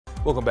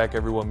Welcome back,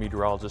 everyone.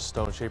 Meteorologist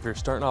Stone Schaefer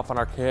starting off on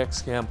our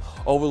KX cam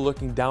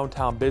overlooking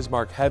downtown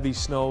Bismarck. Heavy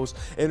snows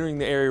entering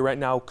the area right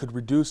now could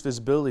reduce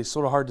visibility.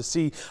 Sort of hard to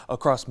see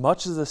across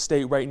much of the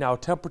state right now.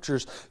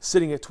 Temperatures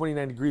sitting at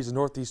 29 degrees, a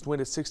northeast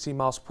wind at 16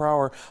 miles per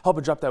hour,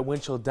 helping drop that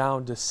wind chill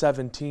down to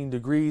 17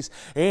 degrees.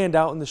 And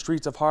out in the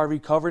streets of Harvey,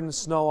 covered in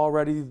snow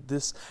already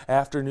this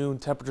afternoon.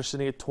 Temperature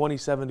sitting at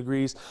 27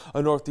 degrees,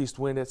 a northeast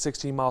wind at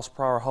 16 miles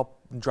per hour, help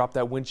drop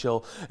that wind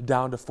chill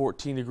down to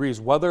 14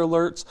 degrees. Weather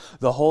alerts,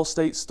 the whole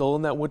state still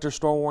in that winter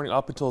storm warning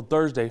up until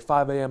Thursday,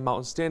 5 a.m.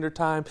 Mountain Standard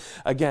Time.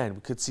 Again,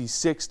 we could see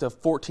 6 to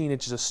 14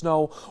 inches of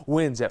snow,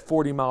 winds at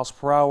 40 miles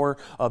per hour,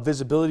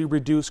 visibility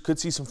reduced, could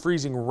see some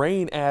freezing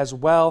rain as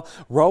well.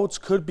 Roads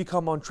could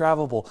become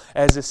untravelable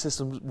as this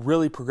system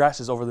really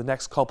progresses over the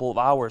next couple of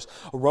hours.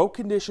 Road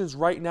conditions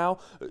right now,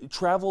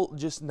 travel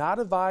just not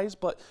advised,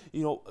 but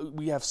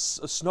we have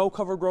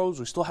snow-covered roads,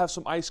 we still have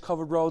some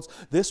ice-covered roads.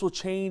 This will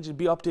change and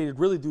be updated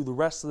really through the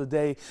rest of the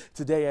day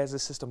today as the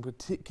system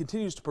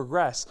continues to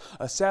progress.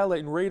 A satellite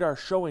and radar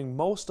showing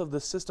most of the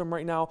system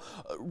right now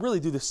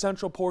really through the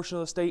central portion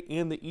of the state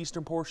and the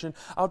eastern portion.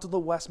 Out to the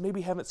west,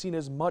 maybe haven't seen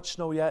as much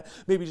snow yet,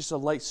 maybe just a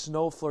light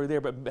snow flurry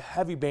there, but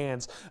heavy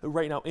bands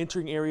right now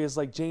entering areas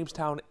like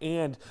Jamestown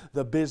and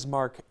the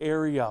Bismarck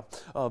area.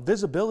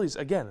 Visibilities,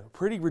 again,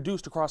 pretty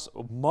reduced across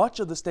much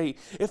of the state,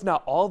 if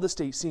not all of the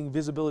state, seeing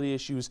visibility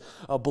issues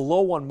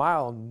below 1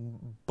 mile.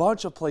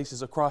 Bunch of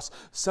places across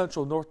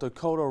central North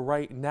Dakota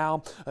right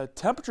now.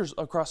 Temperatures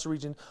across the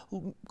region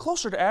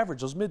closer to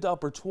average, those mid to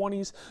upper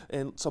 20s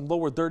and some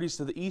lower 30s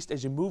to the east.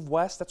 As you move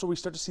west, that's where we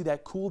start to see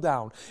that cool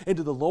down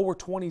into the lower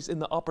 20s in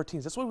the upper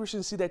teens. That's why we're going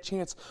to see that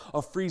chance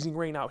of freezing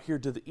rain out here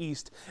to the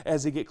east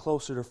as they get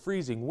closer to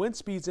freezing. Wind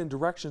speeds and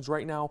directions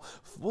right now,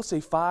 we'll say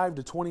 5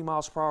 to 20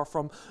 miles per hour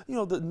from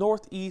the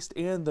northeast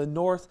and the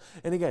north.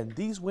 And again,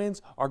 these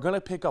winds are going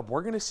to pick up.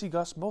 We're going to see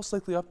gusts most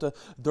likely up to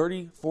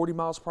 30, 40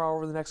 miles per hour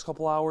over the next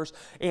couple hours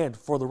and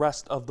for the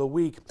rest of the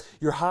week.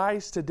 Your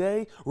highs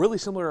today, really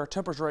similar to our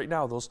temperatures right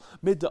now, those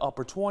mid to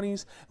upper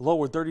 20s,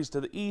 lower 30s to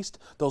the east,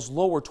 those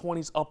lower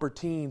 20s, upper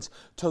teens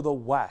to the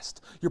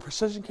west. Your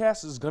precision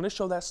cast is going to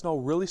show that snow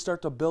really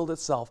start to build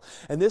itself,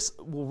 and this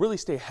will really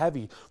stay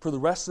heavy for the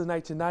rest of the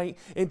night tonight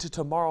into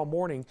tomorrow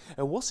morning,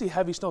 and we'll see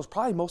heavy snows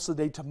probably most of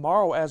the day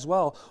tomorrow as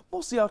well,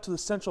 mostly out to the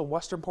central and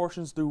western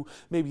portions through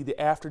maybe the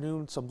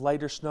afternoon, some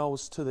lighter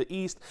snows to the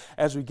east.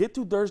 As we get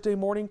through Thursday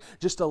morning,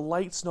 just a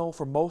light snow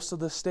for most of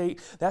the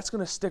state. That's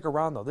going to stick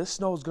around though. This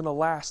snow is going to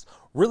last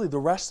really the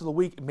rest of the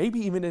week, maybe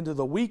even into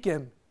the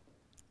weekend.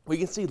 We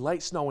can see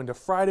light snow into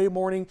Friday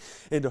morning,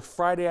 into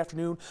Friday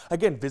afternoon.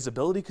 Again,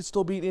 visibility could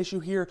still be an issue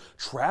here.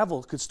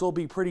 Travel could still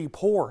be pretty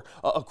poor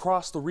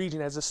across the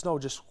region as the snow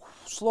just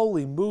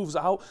slowly moves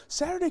out.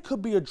 Saturday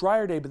could be a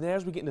drier day, but then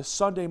as we get into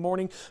Sunday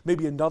morning,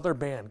 maybe another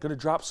band going to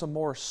drop some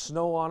more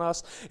snow on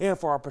us. And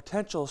for our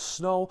potential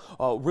snow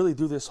really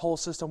through this whole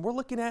system, we're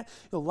looking at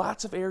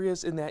lots of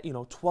areas in that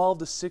 12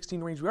 to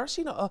 16 range. We are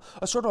seeing a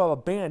sort of a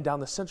band down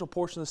the central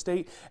portion of the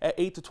state at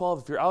 8 to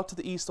 12. If you're out to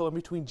the east, though, in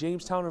between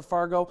Jamestown and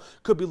Fargo,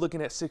 could be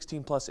looking at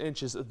 16 plus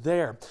inches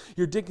there.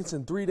 Your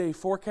Dickinson 3-day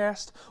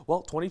forecast,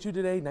 well, 22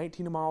 today,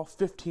 19 tomorrow,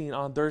 15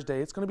 on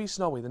Thursday. It's going to be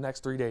snowy the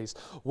next 3 days.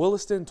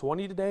 Williston,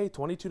 20 today,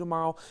 22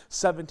 tomorrow,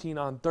 17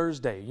 on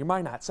Thursday. Your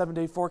Minot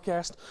 7-day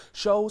forecast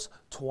shows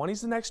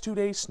 20s the next 2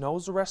 days,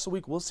 snows the rest of the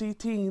week. We'll see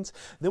teens.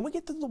 Then we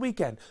get to the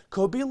weekend.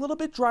 Could be a little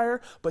bit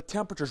drier, but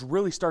temperatures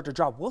really start to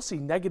drop. We'll see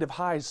negative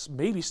highs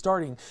maybe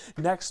starting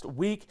next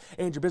week.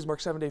 And your Bismarck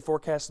 7-day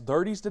forecast,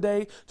 30s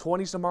today,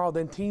 20s tomorrow,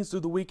 then teens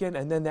through the weekend,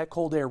 and then that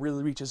cold air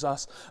really reaches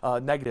us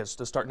negatives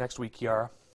to start next week, Kiara.